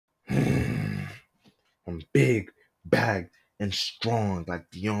I'm big, bag, and strong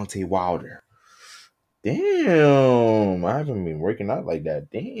like Deontay Wilder. Damn, I haven't been working out like that.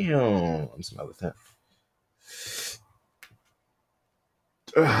 Damn, I'm just my left hand.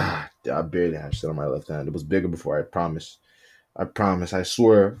 I barely had shit on my left hand. It was bigger before. I promise. I promise. I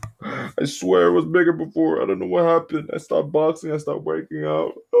swear. I swear it was bigger before. I don't know what happened. I stopped boxing. I stopped working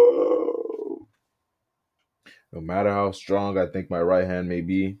out. Oh. No matter how strong I think my right hand may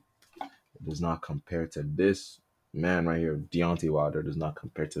be, it does not compare to this man right here, Deontay Wilder. Does not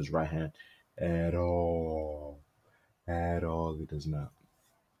compare to his right hand at all. At all, it does not.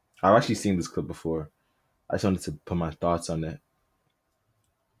 I've actually seen this clip before. I just wanted to put my thoughts on it.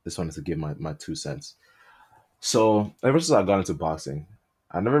 Just wanted to give my 2 cents. So ever since I got into boxing,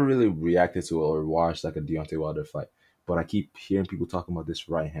 I never really reacted to or watched like a Deontay Wilder fight. But I keep hearing people talking about this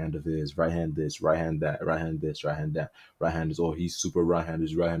right hand of his, right hand this, right hand that, right hand this, right hand that, right hand is he's super right hand,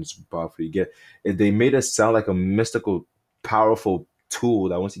 his right hand is super powerful. They made it sound like a mystical, powerful tool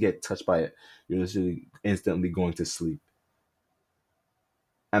that once you get touched by it, you're literally instantly going to sleep.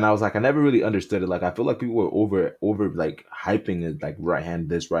 And I was like, I never really understood it. Like, I feel like people were over like hyping it, like right hand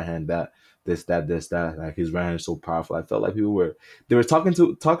this, right hand that, this, that, this, that. Like his right hand is so powerful. I felt like they were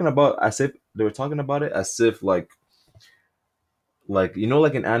talking about as if they were talking about it as if like like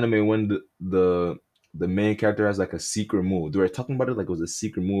in anime when the main character has like a secret move. They were talking about it like it was a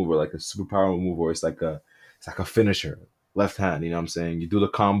secret move or like a superpower move, or it's like a finisher. Left hand, you know what I'm saying? You do the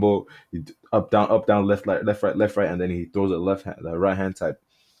combo, up down, left left right, and then he throws a the right hand type.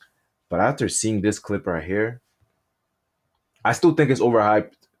 But after seeing this clip right here, I still think it's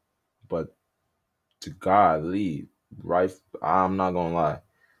overhyped. But to godly, right? I'm not gonna lie,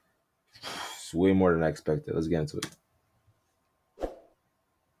 it's way more than I expected. Let's get into it.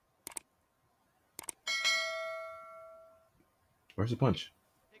 Where's the punch?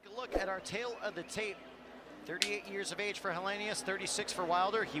 Take a look at our tail of the tape. 38 years of age for Helenius, 36 for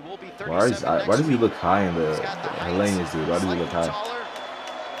Wilder. He will be 37 Why does he look high in the Helenius dude? Why does he look high? Taller,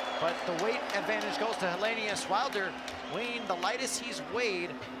 but the weight advantage goes to Helenius. Wilder weighing the lightest he's weighed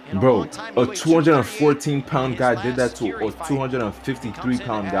in a long time. A 214-pound guy did that to a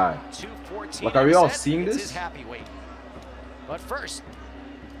 253-pound guy. Like, are we all seeing this? But first,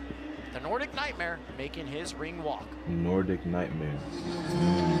 the Nordic Nightmare making his ring walk. Nordic Nightmare.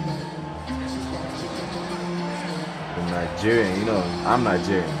 The Nigerian, I'm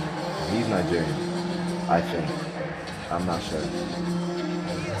Nigerian. He's Nigerian, I think. I'm not sure. He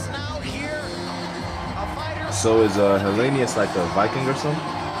is now here. A fighter. So is Helenius like a Viking or something?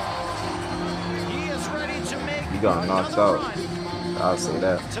 He is ready to make. He got knocked out. I'll say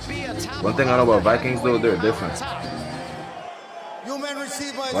that. One thing I know about Vikings though, they're different.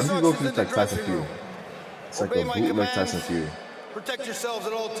 Why does he look like Tyson Fury? It's like a bootleg Tyson Fury. Protect yourselves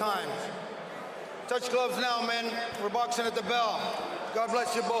at all times. Touch gloves now, men. We're boxing at the bell. God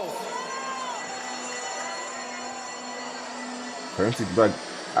bless you both. Currency, like,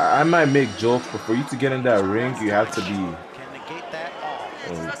 I might make jokes, but for you to get in that ring, you have to be. Can negate that all.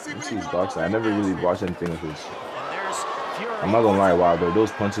 Let's see his boxing. I never really watched anything of his. I'm not gonna lie, Wilder.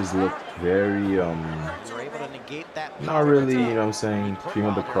 Those punches look very not really, you know what I'm saying, cream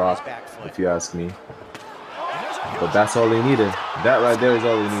of the crop, if you ask me. But that's all he needed. That right there is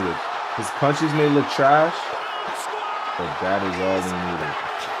all he needed. His punches may look trash, but that is all he needed.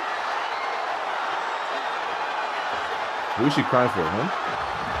 Who is she crying for, huh?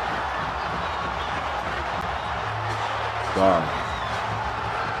 God.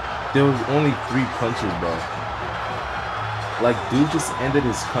 There was only 3 punches, bro. Like, dude just ended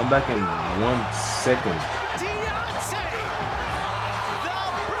his comeback in 1 second. Deontay, the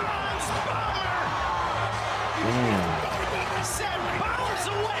bronze bomber. Damn. 87 pounds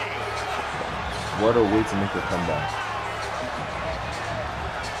away. What a way to make a comeback.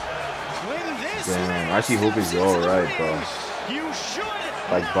 Damn, I actually hope he's alright, bro. You should.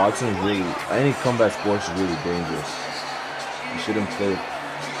 Like, boxing is really, any combat sports is really dangerous. You shouldn't play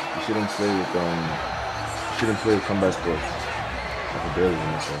with combat sports. I can barely hear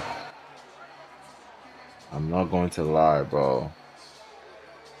myself. I'm not going to lie, bro.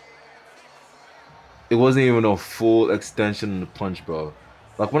 It wasn't even a full extension in the punch, bro.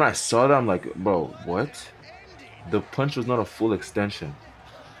 Like, when I saw that, I'm like, bro, what? The punch was not a full extension.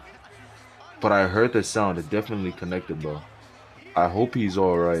 But I heard the sound. It definitely connected, bro. I hope he's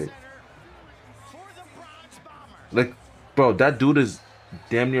alright. Like, bro, that dude is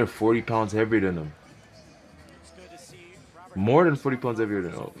damn near 40 pounds heavier than him. More than 40 pounds heavier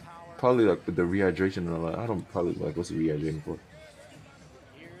than him. Probably like with the rehydration and all that. I don't probably like what's the rehydrating for.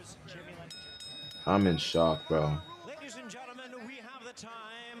 I'm in shock, bro. Ladies and gentlemen, we have the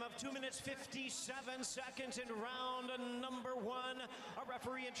time time of 2 minutes 57 seconds in round number 1. A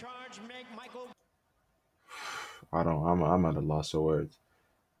referee in charge, Michael. I'm at a loss for words.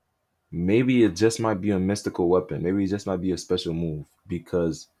 Maybe it just might be a mystical weapon. Maybe it just might be a special move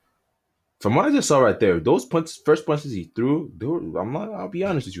because from what I just saw right there, those first punches he threw, I'll be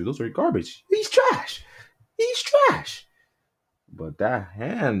honest with you, those were garbage. He's trash. He's trash. But that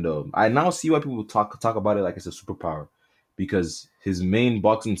hand, though, I now see why people talk about it like it's a superpower, because his main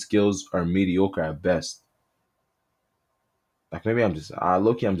boxing skills are mediocre at best. Like maybe I'm just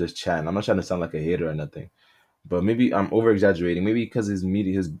low-key, I'm just chatting. I'm not trying to sound like a hater or nothing, but maybe I'm over exaggerating. Maybe because his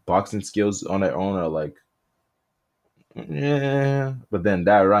boxing skills on their own are like, yeah. But then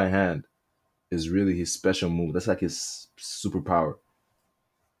that right hand is really his special move. That's like his superpower.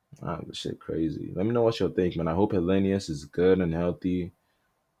 This shit crazy. Let me know what you'll think, man. I hope Helenius is good and healthy.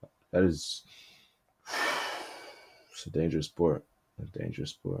 That is, it's a dangerous sport. A dangerous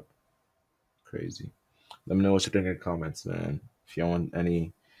sport. Crazy. Let me know what you think in the comments, man. If you want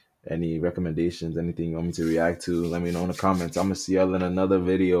any recommendations, anything you want me to react to, let me know in the comments. I'm gonna see y'all in another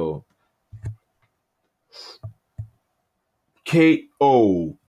video. KO.